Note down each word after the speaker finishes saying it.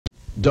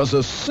Does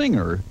a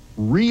singer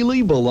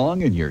really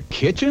belong in your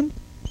kitchen?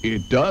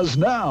 It does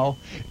now.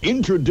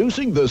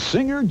 Introducing the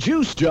Singer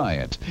Juice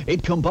Giant.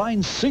 It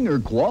combines singer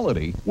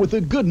quality with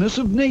the goodness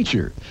of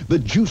nature. The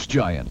Juice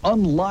Giant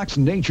unlocks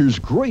nature's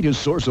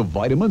greatest source of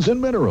vitamins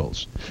and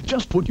minerals.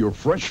 Just put your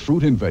fresh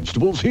fruit and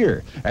vegetables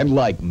here, and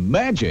like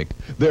magic,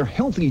 their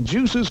healthy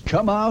juices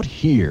come out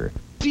here.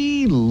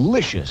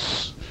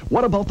 Delicious.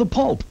 What about the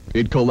pulp?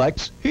 It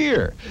collects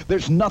here.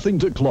 There's nothing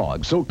to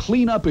clog, so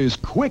cleanup is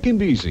quick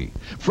and easy.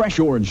 Fresh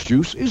orange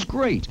juice is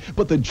great,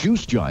 but the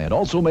Juice Giant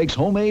also makes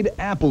homemade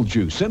apple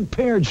juice and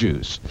pear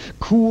juice.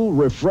 Cool,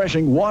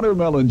 refreshing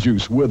watermelon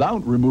juice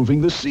without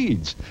removing the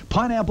seeds.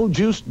 Pineapple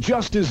juice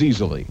just as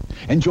easily.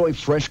 Enjoy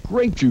fresh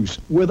grape juice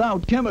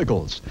without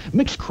chemicals.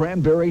 Mix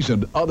cranberries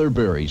and other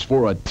berries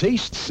for a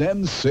taste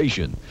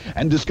sensation.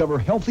 And discover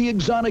healthy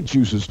exotic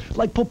juices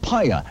like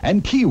papaya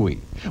and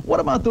kiwi. What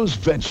about those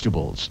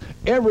vegetables?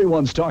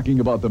 Everyone's talking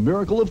about the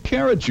miracle of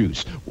carrot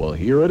juice. Well,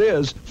 here it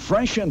is,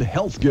 fresh and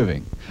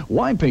health-giving.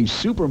 Why pay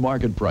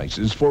supermarket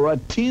prices for a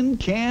tin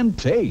can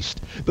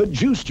taste? The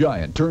Juice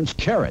Giant turns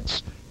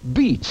carrots,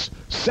 beets,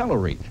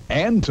 celery,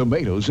 and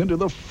tomatoes into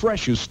the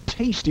freshest,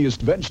 tastiest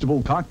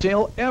vegetable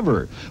cocktail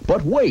ever.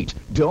 But wait,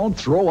 don't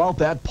throw out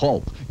that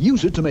pulp.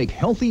 Use it to make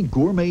healthy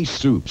gourmet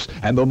soups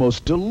and the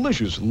most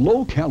delicious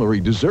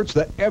low-calorie desserts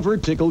that ever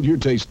tickled your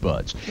taste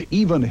buds.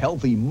 Even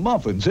healthy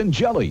muffins and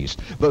jellies.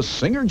 The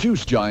Singer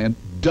Juice Giant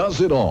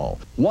does it all.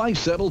 Why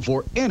settle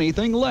for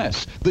anything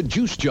less? The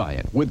Juice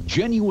Giant with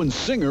genuine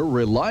singer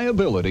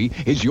reliability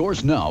is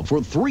yours now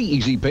for 3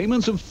 easy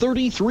payments of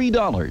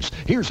 $33.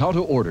 Here's how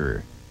to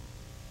order.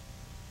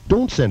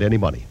 Don't send any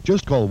money.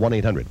 Just call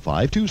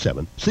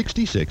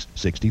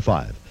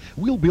 1-800-527-6665.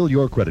 We'll bill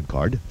your credit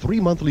card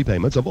 3 monthly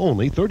payments of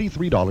only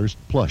 $33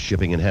 plus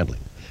shipping and handling.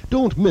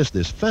 Don't miss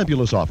this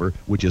fabulous offer,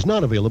 which is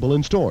not available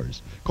in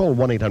stores. Call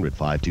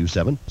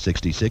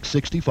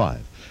 1-800-527-6665.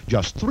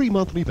 Just 3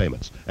 monthly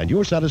payments, and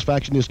your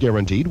satisfaction is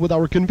guaranteed with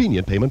our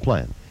convenient payment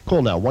plan.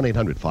 Call now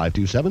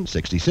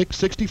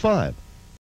 1-800-527-6665.